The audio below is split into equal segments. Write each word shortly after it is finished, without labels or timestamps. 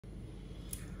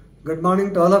Good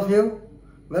morning to all of you.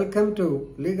 Welcome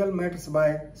to Legal Matters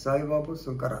by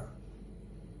Saurav.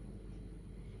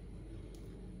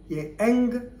 A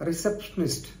young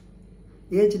receptionist,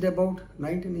 aged about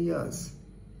 19 years.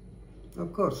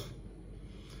 Of course,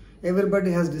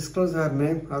 everybody has disclosed her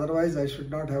name, otherwise I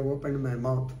should not have opened my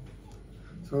mouth.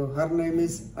 So her name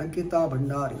is Ankita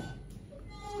Bhandari,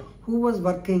 who was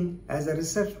working as a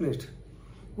receptionist,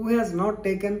 who has not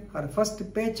taken her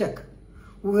first paycheck,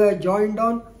 who had joined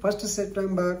on 1st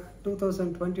September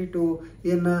 2022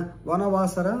 in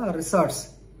Vanatara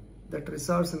resorts. That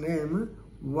resort's name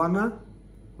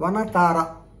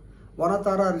Vanatara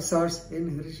resorts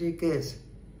in Rishikesh.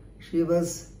 She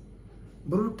was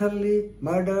brutally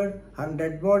murdered. Her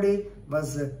dead body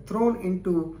was thrown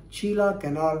into Chela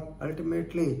canal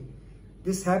ultimately.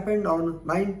 This happened on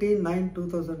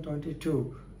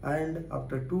 19/9/2022, and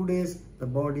after 2 days the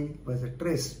body was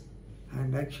traced.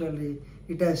 And actually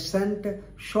it has sent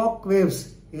shock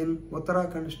waves in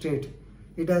Uttarakhand state.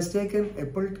 It has taken a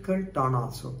political turn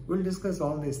also. We'll discuss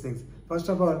all these things. First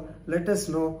of all, let us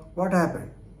know what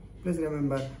happened. Please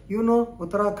remember, you know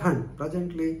Uttarakhand,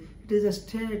 presently it is a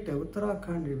state,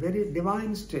 Uttarakhand, a very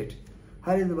divine state.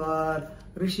 Haridwar,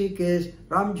 Rishikesh,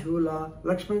 Ramjhula,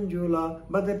 Lakshmanjhula,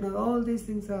 Badrinath, all these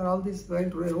things are, all these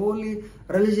holy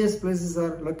religious places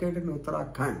are located in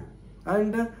Uttarakhand.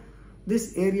 And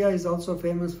this area is also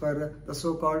famous for the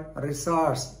so-called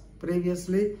resorts.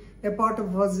 Previously, a part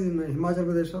of was in Himachal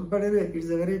Pradesh, but anyway, it is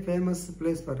a very famous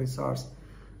place for resorts.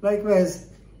 Likewise,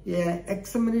 an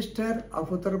ex-minister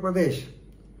of Uttar Pradesh,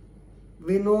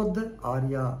 Vinod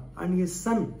Arya, and his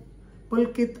son,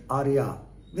 Pulkit ARYA.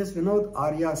 This Vinod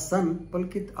Arya's son,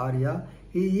 Pulkit ARYA,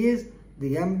 he is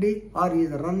the MD, or he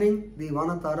is running the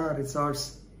Vanatara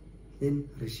resorts in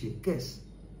Rishikesh.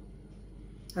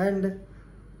 And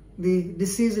the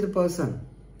deceased person,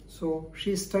 so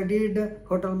she studied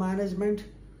hotel management,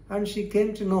 and she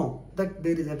came to know that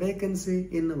there is a vacancy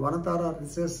in Vanatara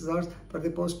resorts for the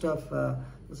post of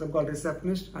so-called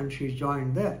receptionist, and she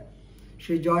joined there.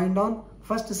 She joined on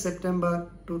 1st September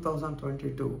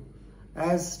 2022.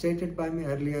 As stated by me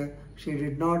earlier, she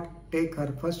did not take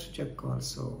her first check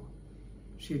also.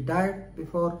 She died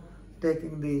before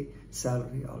taking the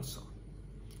salary also.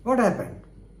 What happened?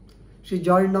 She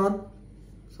joined on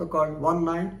so-called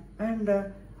 1/9, and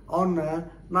on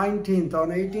 19th,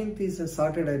 on 18th is a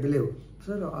Saturday, I believe.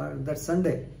 So that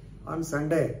Sunday, on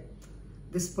Sunday,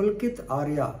 this Pulkit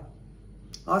ARYA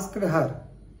asked her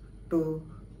to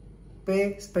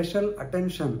pay special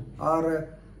attention or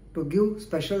to give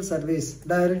special service.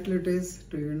 Directly it is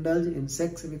to indulge in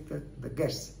sex with the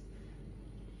guests.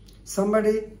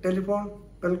 Somebody telephoned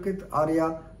Pulkit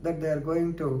ARYA that they are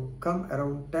going to come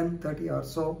around 10:30 or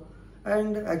so.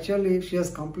 And actually she has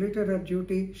completed her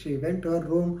duty. She went to her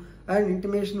room, and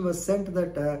intimation was sent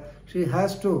that she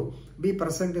has to be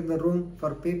present in the room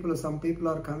for people. Some people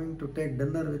are coming to take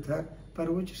dinner with her,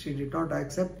 for which she did not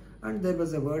accept, and there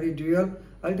was a wordy duel.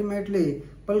 Ultimately,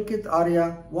 Pulkit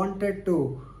ARYA wanted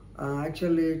to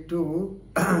actually to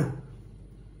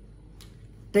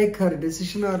take her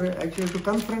decision, or actually to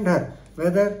confront her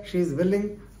whether she is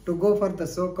willing to go for the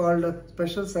so-called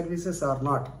special services or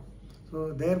not. So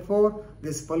therefore,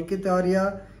 this Pulkit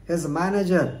ARYA, his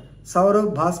manager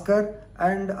Saurav, Bhaskar,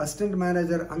 and assistant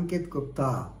manager Ankit,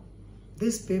 Gupta,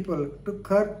 these people took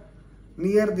her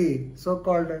near the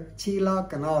so-called Chela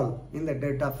canal in the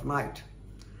dead of night.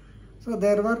 So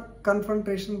there were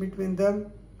confrontation between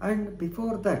them, and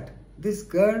before that, this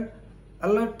girl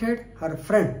alerted her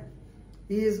friend.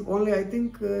 He is only, I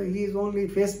think he is only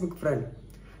Facebook friend.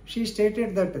 She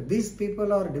stated that these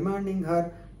people are demanding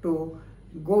her to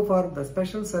go for the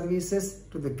special services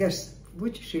to the guests,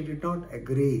 which she did not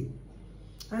agree.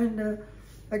 And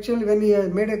actually when he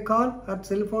made a call, her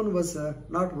cell phone was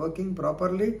not working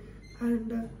properly.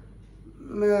 And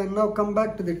now come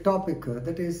back to the topic,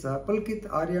 that is Pulkit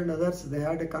ARYA and others, they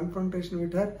had a confrontation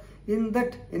with her. In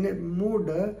a mood,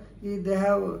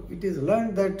 it is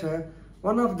learned that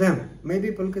one of them,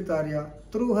 maybe Pulkit ARYA,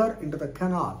 threw her into the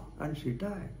canal and she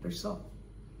died. That's all.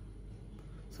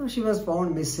 So she was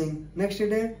found missing. Next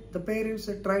day, the parents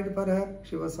tried for her.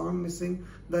 She was found missing.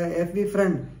 The FB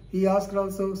friend, he asked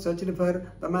also, searched for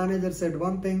her. The manager said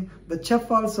one thing. The chef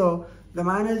also, the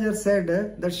manager said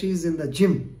that she is in the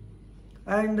gym.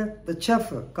 And the chef,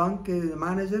 the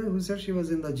manager who said she was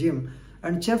in the gym.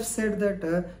 And chef said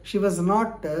that she was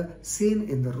not seen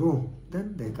in the room.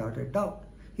 Then they got a doubt.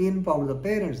 He informed the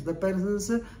parents. The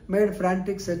parents made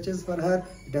frantic searches for her.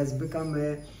 It has become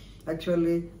a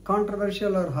actually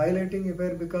controversial or highlighting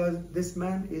affair, because this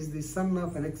man is the son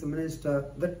of an ex-minister,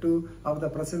 that too of the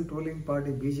present ruling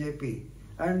party BJP,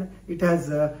 and it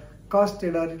has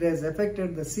costed or it has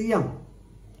affected the CM.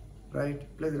 Right?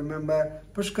 Please remember,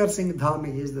 Pushkar Singh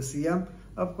Dhami is the CM.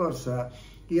 Of course,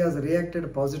 he has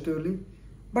reacted positively.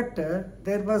 But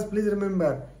there was, please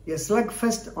remember, a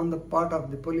slugfest on the part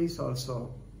of the police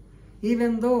also.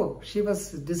 Even though she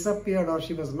was disappeared or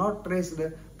she was not traced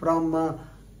from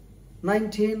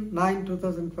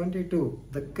 19/9/2022,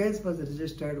 the case was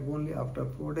registered only after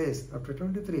 4 days. After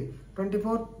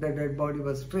 24, the dead body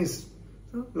was traced.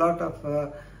 So, lot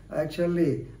of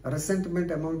actually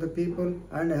resentment among the people,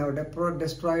 and have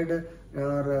destroyed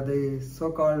the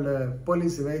so-called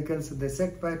police vehicles. They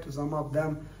set fire to some of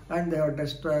them, and they have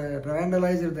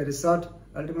vandalized the resort.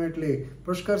 Ultimately,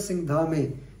 Pushkar Singh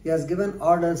Dhami, he has given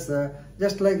orders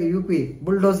just like UP,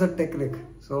 bulldozer technique.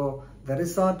 So the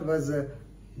resort was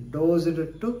dozed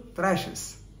to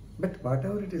thrashes. But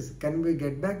whatever it is, can we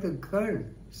get back the girl?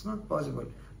 It's not possible.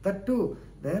 That too,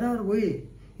 where are we?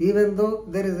 Even though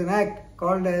there is an act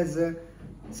called as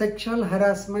Sexual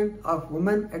Harassment of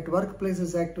Women at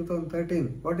Workplaces Act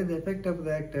 2013. What is the effect of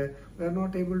the act? We are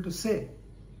not able to say.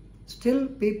 Still,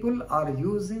 people are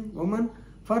using women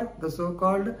for the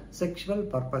so-called sexual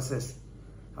purposes.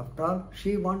 After all,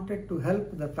 she wanted to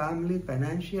help the family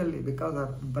financially because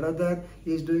her brother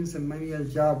is doing some manual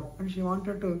job, and she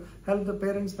wanted to help the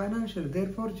parents financially.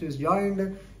 Therefore, she was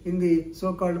joined in the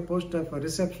so-called post of a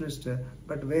receptionist,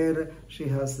 but where she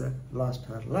has lost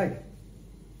her life.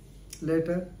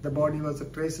 Later, the body was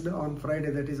traced on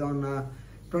Friday, that is on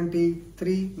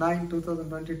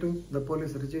 23/9/2022. The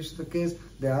police registered the case.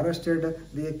 They arrested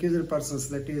the accused persons,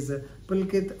 that is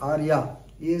Pulkit ARYA.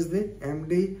 He is the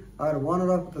MD or owner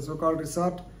of the so-called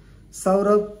resort.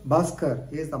 Saurav, Bhaskar,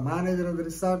 he is the manager of the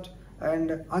resort. And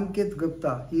Ankit,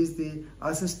 Gupta, he is the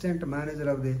assistant manager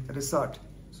of the resort.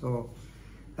 So,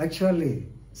 actually,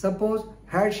 suppose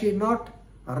had she not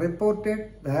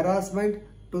reported the harassment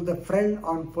to the friend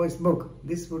on Facebook,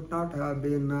 this would not have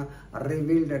been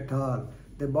revealed at all.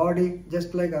 The body,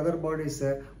 just like other bodies,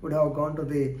 would have gone to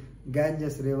the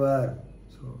Ganges river.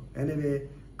 So anyway,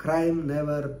 crime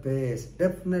never pays.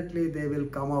 Definitely they will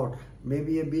come out.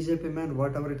 Maybe a BJP man,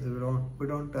 whatever it is, we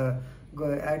don't go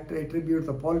attribute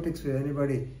the politics to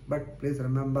anybody. But please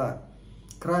remember,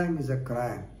 crime is a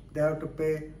crime. They have to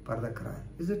pay for the crime.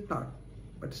 Is it not?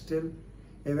 But still,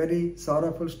 a very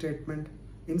sorrowful statement,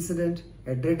 incident,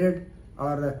 a dreaded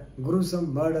or a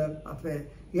gruesome murder of a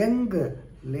young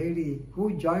lady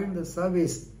who joined the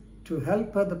service to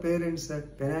help her the parents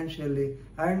financially,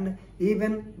 and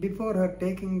even before her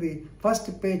taking the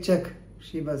first paycheck,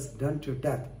 she was done to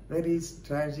death. Very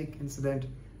tragic incident.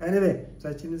 Anyway,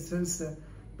 such incidents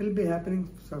will be happening.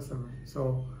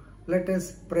 So let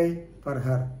us pray for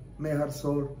her. May her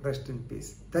soul rest in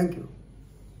peace. Thank you.